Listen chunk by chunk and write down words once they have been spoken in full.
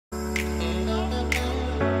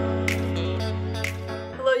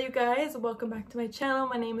guys, welcome back to my channel.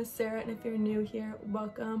 My name is Sarah, and if you're new here,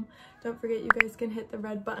 welcome. Don't forget you guys can hit the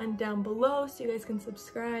red button down below so you guys can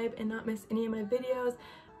subscribe and not miss any of my videos.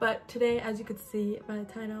 But today, as you can see by the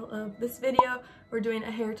title of this video, we're doing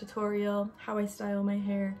a hair tutorial, how I style my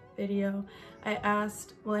hair video. I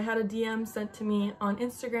had a DM sent to me on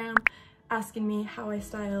Instagram asking me how I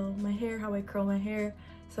style my hair, how I curl my hair.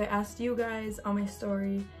 So I asked you guys on my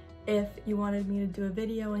story if you wanted me to do a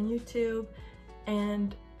video on YouTube,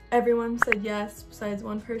 and everyone said yes besides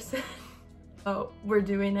one person. So we're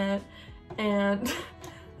doing it, and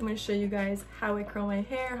I'm going to show you guys how I curl my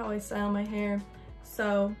hair, how I style my hair.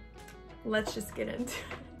 So let's just get into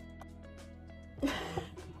it.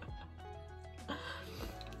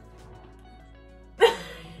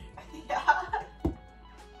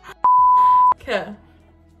 Okay,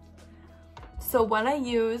 so what I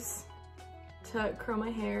use to curl my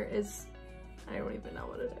hair is, I don't even know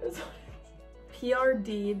what it is.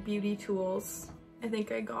 PRD Beauty Tools. I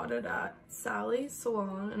think I got it at Sally's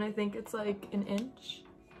salon, and I think it's like an inch.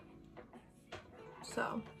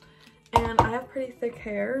 So, and I have pretty thick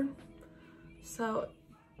hair, so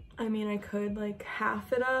I mean I could like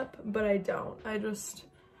half it up, but I don't. I just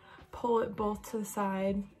pull it both to the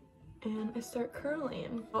side and I start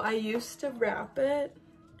curling. Well, I used to wrap it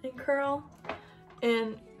and curl,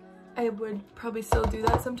 and I would probably still do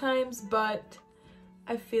that sometimes, but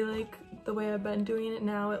I feel like the way I've been doing it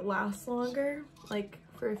now, it lasts longer, like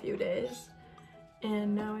for a few days.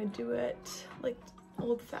 And now I do it like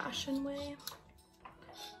old-fashioned way.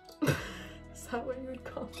 Is that what you would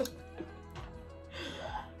call it?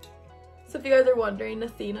 So if you guys are wondering,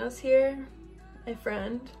 Athena's here, my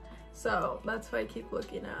friend. So that's what I keep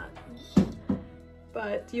looking at.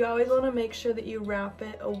 But you always want to make sure that you wrap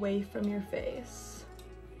it away from your face.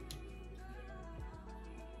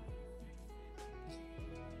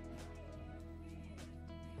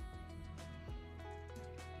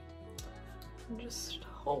 And just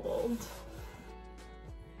hold.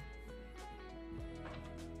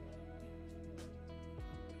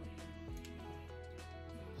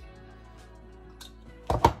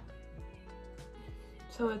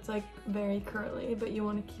 So it's like very curly, but you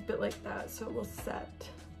want to keep it like that so it will set.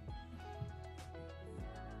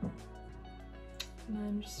 And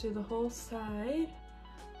then just do the whole side.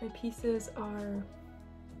 My pieces are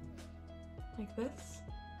like this,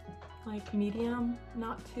 like medium,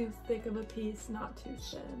 not too thick of a piece, not too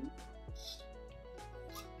thin.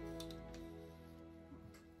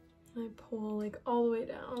 I pull like all the way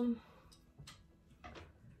down.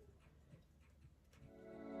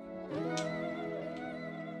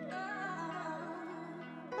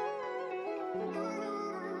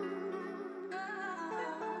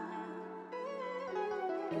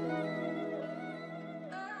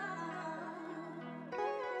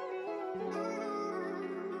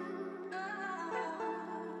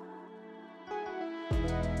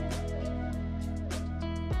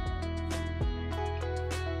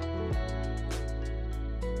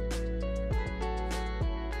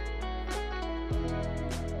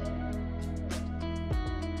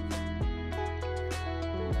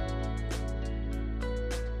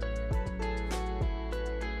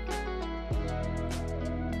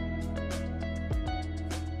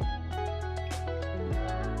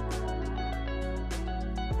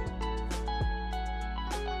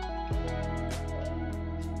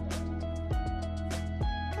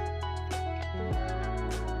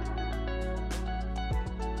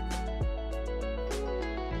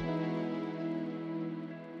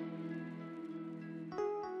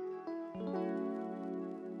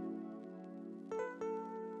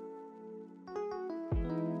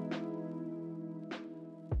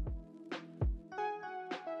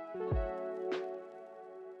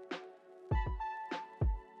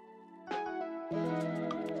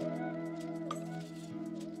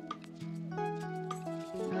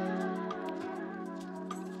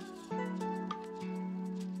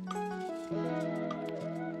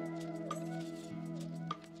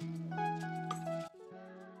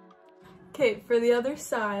 Okay, for the other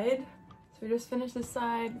side, so we just finished this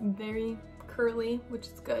side, very curly, which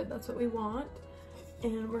is good, that's what we want.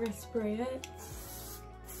 And we're gonna spray it.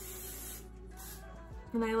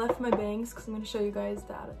 And I left my bangs because I'm gonna show you guys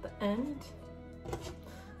that at the end.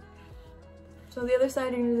 So the other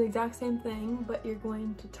side, you're gonna do the exact same thing, but you're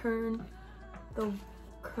going to turn the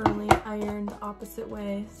curling iron the opposite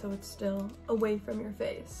way so it's still away from your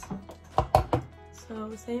face.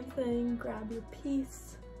 So same thing, grab your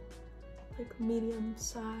piece, like medium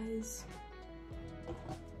size.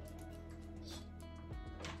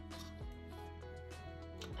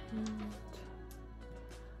 And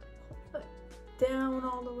hold it down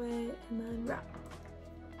all the way and then wrap.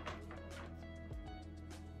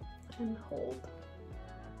 can hold.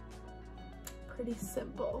 Pretty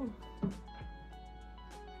simple.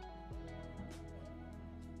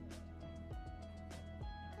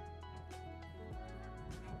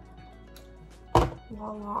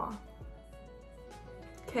 Voila.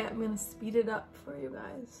 Okay, I'm gonna speed it up for you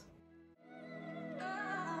guys.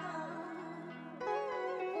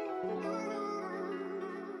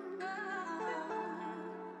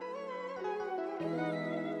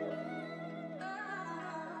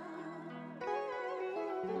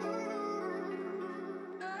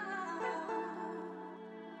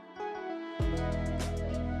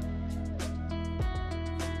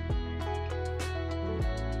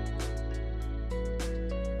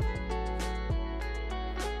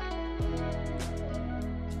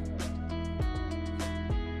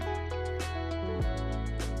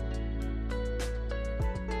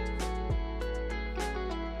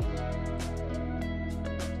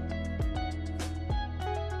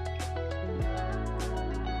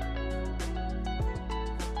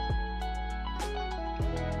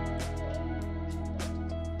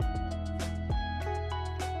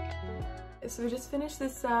 So we just finished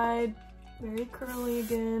this side, very curly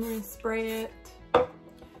again. We're gonna spray it,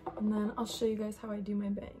 and then I'll show you guys how I do my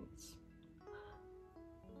bangs.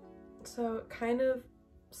 So kind of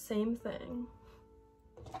same thing,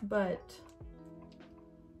 but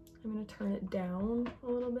I'm gonna turn it down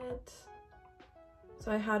a little bit.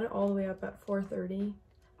 So I had it all the way up at 430,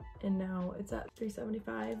 and now it's at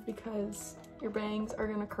 375 because your bangs are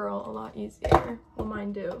gonna curl a lot easier. Well,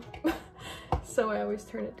 mine do. So I always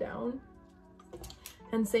turn it down.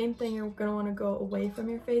 And same thing, you're gonna wanna go away from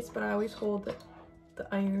your face, but I always hold the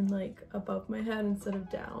iron like above my head instead of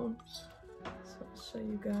down. So I'll show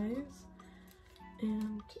you guys.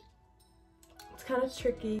 And it's kind of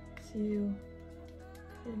tricky to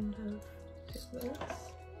kind of do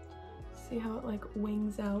this. See how it like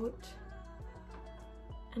wings out?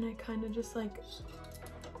 And I kind of just like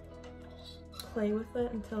play with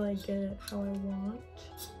it until I get it how I want.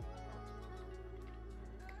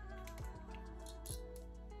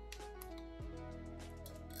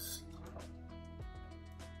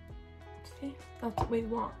 That's what we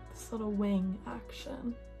want, this little wing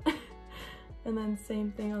action. And then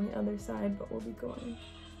same thing on the other side, but we'll be going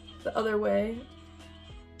the other way.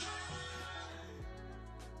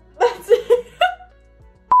 That's it.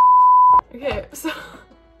 Okay, so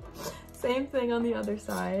same thing on the other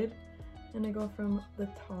side. And I go from the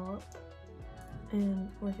top, and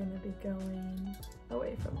we're gonna be going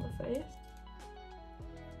away from the face.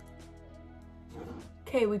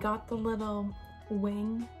 Okay, we got the little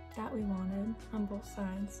wing that we wanted on both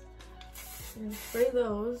sides. We're gonna spray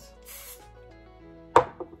those.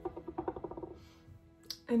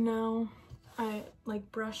 And now I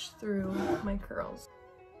like brush through my curls.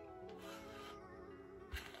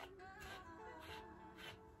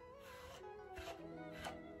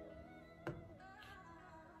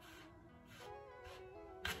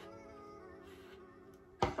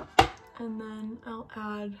 And then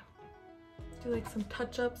I'll do like some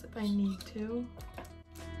touch-ups if I need to.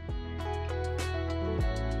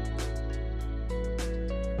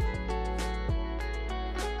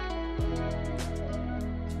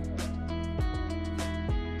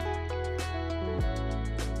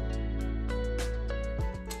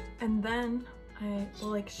 And then I will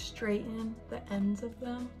like straighten the ends of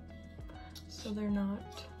them so they're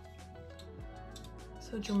not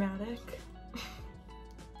so dramatic.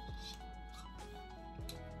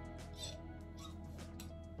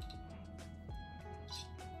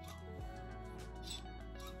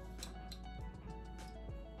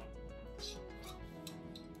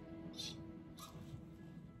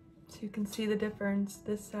 So you can see the difference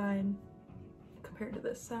this side compared to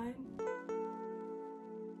this side.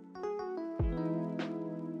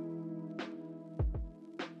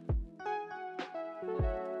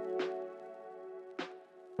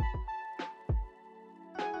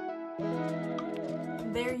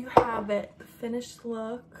 There you have it, the finished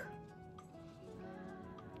look.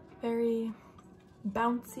 Very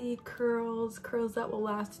bouncy curls that will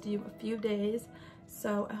last you a few days.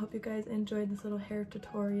 So I hope you guys enjoyed this little hair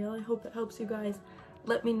tutorial. I hope it helps you guys.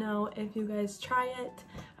 Let me know if you guys try it.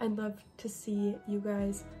 I'd love to see you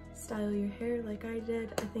guys style your hair like I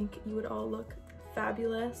did. I think you would all look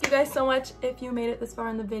fabulous. Thank you guys so much if you made it this far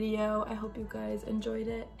in the video. I hope you guys enjoyed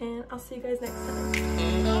it, and I'll see you guys next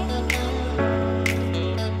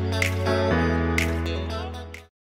time.